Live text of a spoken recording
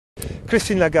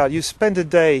Christine Lagarde, you spent a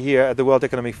day here at the World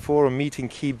Economic Forum meeting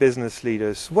key business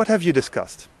leaders. What have you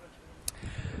discussed?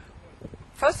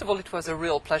 First of all, it was a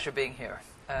real pleasure being here.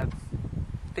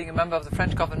 Being a member of the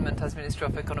French government as Minister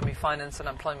of Economy, Finance and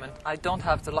Employment, I don't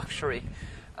have the luxury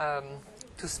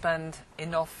to spend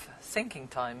enough thinking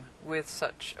time with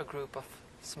such a group of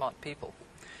smart people.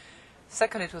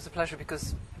 Second, it was a pleasure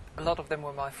because a lot of them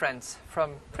were my friends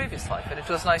from previous life, and it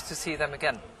was nice to see them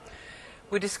again.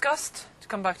 We discussed, to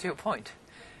come back to your point,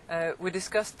 we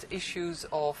discussed issues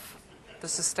of the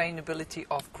sustainability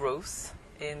of growth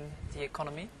in the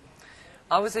economy.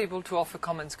 I was able to offer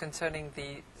comments concerning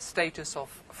the status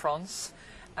of France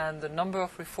and the number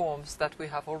of reforms that we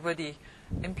have already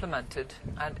implemented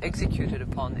and executed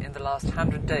upon in the last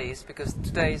 100 days, because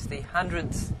today is the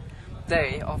 100th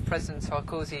day of President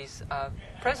Sarkozy's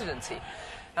presidency.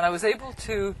 And I was able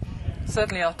to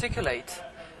certainly articulate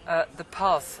the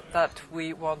path that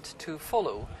we want to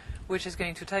follow, which is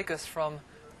going to take us from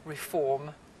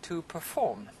reform to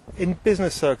perform. In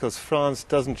business circles, France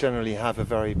doesn't generally have a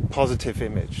very positive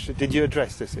image. Did you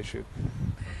address this issue?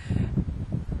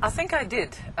 I think I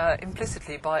did,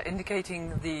 implicitly, by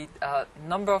indicating the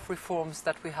number of reforms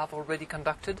that we have already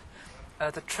conducted,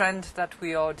 the trend that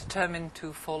we are determined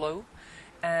to follow,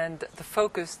 and the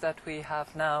focus that we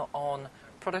have now on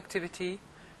productivity,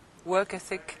 work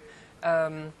ethic,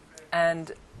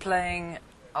 and playing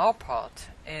our part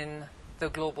in the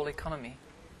global economy.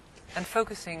 And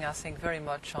focusing, I think, very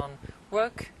much on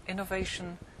work,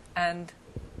 innovation and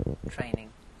training.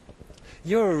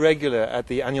 You're a regular at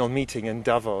the annual meeting in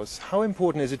Davos. How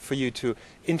important is it for you to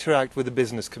interact with the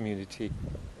business community?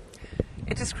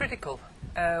 It is critical.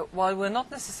 While we're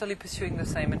not necessarily pursuing the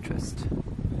same interest,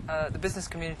 the business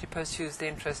community pursues the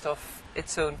interest of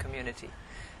its own community,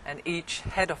 and each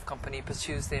head of company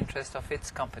pursues the interest of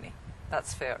its company.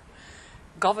 That's fair.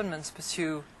 Governments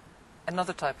pursue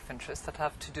another type of interest that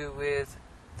have to do with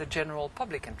the general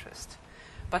public interest.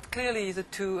 But clearly the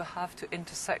two have to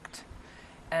intersect.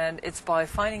 And it's by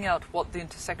finding out what the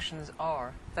intersections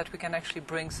are that we can actually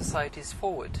bring societies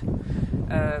forward,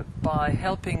 by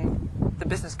helping the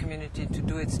business community to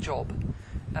do its job,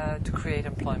 to create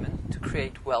employment, to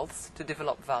create wealth, to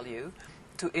develop value,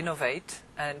 to innovate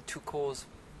and to cause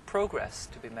progress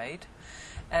to be made,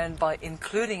 and by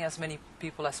including as many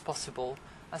people as possible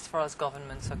as far as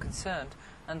governments are concerned,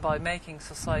 and by making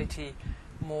society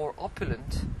more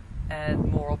opulent and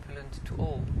more opulent to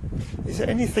all. Is there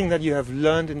anything that you have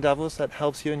learned in Davos that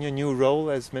helps you in your new role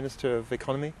as Minister of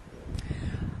Economy?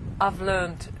 I've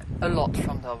learned a lot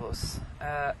from Davos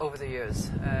over the years.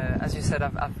 As you said,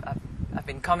 I've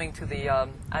been coming to the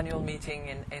annual meeting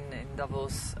in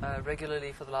Davos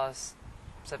regularly for the last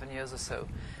 7 years or so,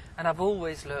 and I've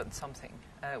always learned something.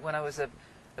 When I was a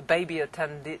baby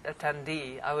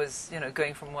attendee, I was,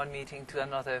 going from one meeting to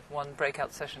another, one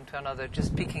breakout session to another,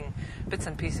 just picking bits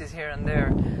and pieces here and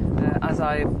there. As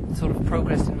I sort of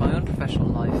progressed in my own professional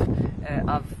life,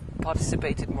 I've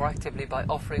participated more actively by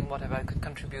offering whatever I could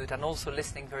contribute, and also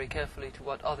listening very carefully to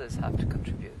what others have to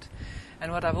contribute.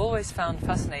 And what I've always found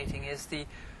fascinating is the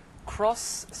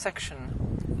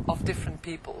cross-section of different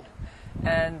people,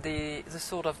 and the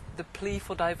sort of the plea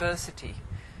for diversity,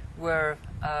 where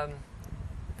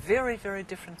very, very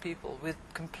different people with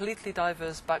completely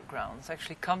diverse backgrounds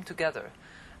actually come together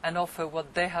and offer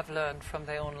what they have learned from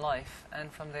their own life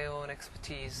and from their own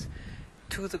expertise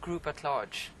to the group at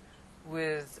large,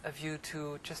 with a view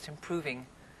to just improving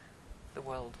the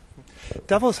world.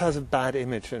 Davos has a bad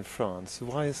image in France.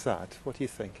 Why is that? What do you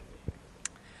think?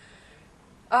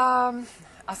 I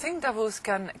think Davos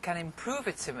can improve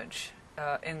its image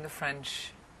in the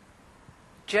French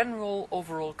general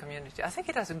overall community. I think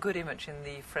it has a good image in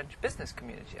the French business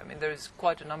community. I mean, there is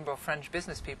quite a number of French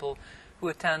business people who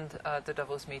attend the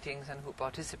Davos meetings and who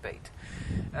participate.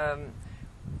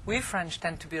 We French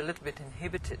tend to be a little bit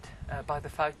inhibited by the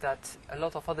fact that a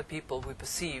lot of other people we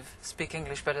perceive speak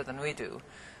English better than we do,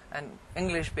 and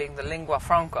English being the lingua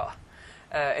franca,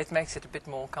 it makes it a bit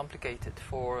more complicated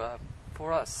for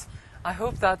us. I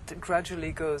hope that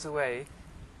gradually goes away.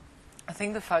 I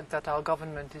think the fact that our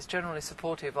government is generally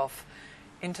supportive of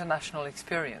international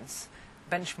experience,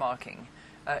 benchmarking,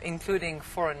 including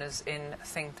foreigners in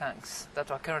think tanks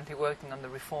that are currently working on the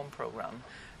reform program,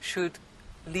 should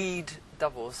lead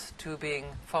Davos to being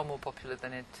far more popular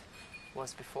than it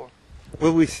was before.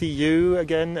 Will we see you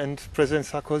again and President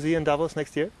Sarkozy in Davos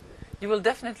next year? You will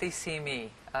definitely see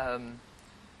me,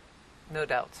 no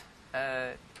doubt.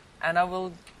 And I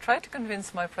will try to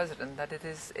convince my president that it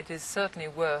is certainly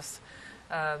worth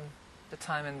the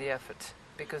time and the effort,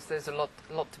 because there's a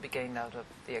lot to be gained out of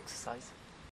the exercise.